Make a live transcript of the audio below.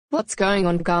What's going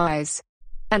on, guys?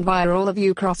 And why are all of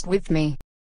you crossed with me?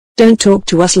 Don't talk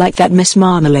to us like that, Miss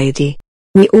Marmalady.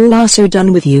 We all are so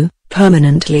done with you,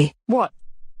 permanently. What?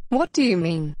 What do you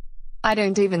mean? I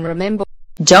don't even remember.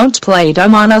 Don't play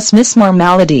dumb on us, Miss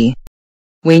Marmalady.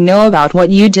 We know about what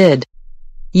you did.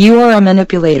 You are a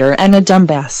manipulator and a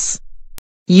dumbass.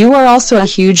 You are also a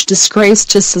huge disgrace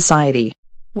to society.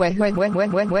 No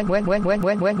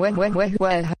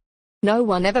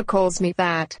one ever calls me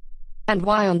that. And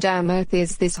why on damn earth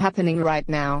is this happening right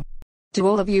now? Do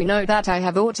all of you know that I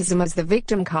have autism as the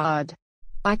victim card?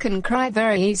 I can cry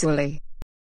very easily.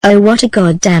 Oh, what a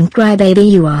goddamn crybaby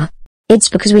you are. It's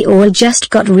because we all just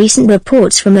got recent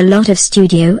reports from a lot of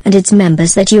studio and its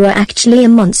members that you are actually a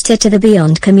monster to the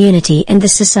Beyond community and the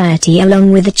society,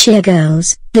 along with the Cheer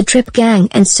Girls, the Trip Gang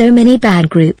and so many bad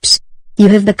groups. You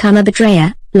have become a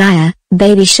betrayer, liar,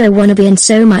 baby show wannabe and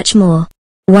so much more.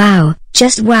 Wow,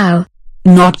 just wow.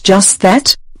 Not just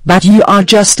that, but you are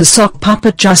just a sock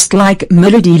puppet just like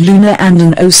Melody Luna and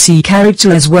an OC character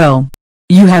as well.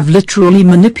 You have literally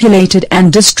manipulated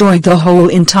and destroyed the whole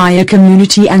entire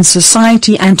community and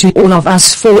society and to all of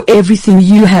us for everything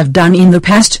you have done in the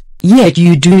past, yet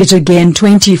you do it again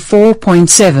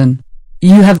 24/7.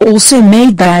 You have also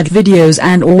made bad videos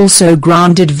and also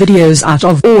grounded videos out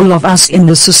of all of us in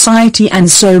the society and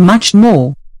so much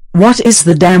more. What is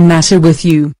the damn matter with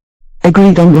you?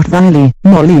 Agreed on what Riley,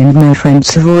 Molly and my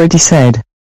friends have already said.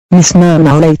 Miss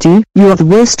Marmalady, you are the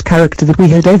worst character that we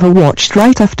had ever watched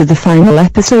right after the final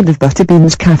episode of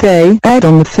Butterbean's Cafe aired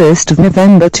on the 1st of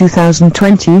November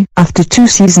 2020, after 2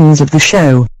 seasons of the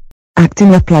show.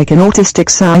 Acting up like an autistic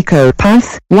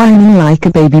psychopath, whining like a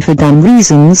baby for dumb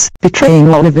reasons, betraying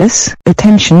all of us,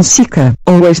 attention seeker,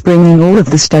 always bringing all of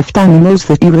the stuffed animals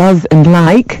that you love and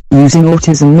like, using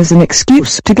autism as an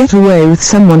excuse to get away with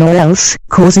someone or else,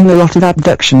 causing a lot of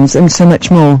abductions and so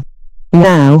much more.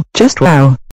 Wow, just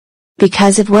wow.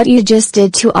 Because of what you just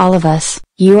did to all of us,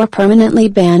 you are permanently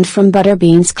banned from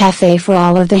Butterbean's Cafe for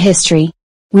all of the history.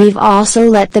 We've also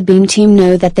let the Beam team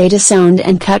know that they disowned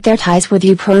and cut their ties with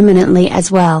you permanently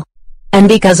as well. And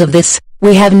because of this,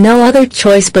 we have no other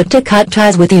choice but to cut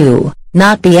ties with you,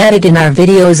 not be added in our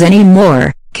videos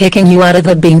anymore, kicking you out of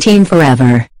the Beam team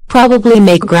forever, probably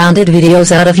make grounded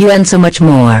videos out of you and so much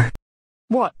more.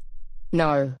 What?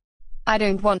 No. I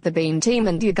don't want the Beam team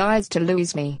and you guys to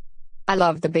lose me. I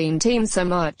love the Beam team so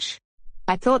much.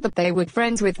 I thought that they were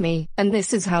friends with me, and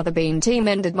this is how the Beam team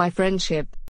ended my friendship.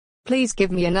 Please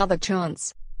give me another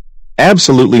chance.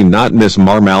 Absolutely not, Miss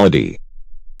Marmalady.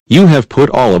 You have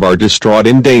put all of our distraught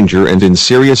in danger and in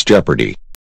serious jeopardy.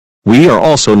 We are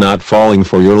also not falling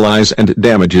for your lies and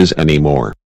damages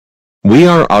anymore. We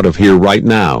are out of here right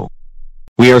now.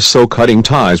 We are so cutting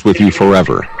ties with you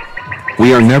forever.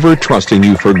 We are never trusting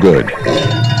you for good.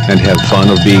 And have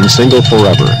fun of being single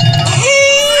forever.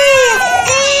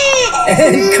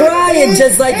 And crying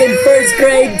just like in 1st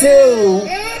grade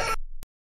too.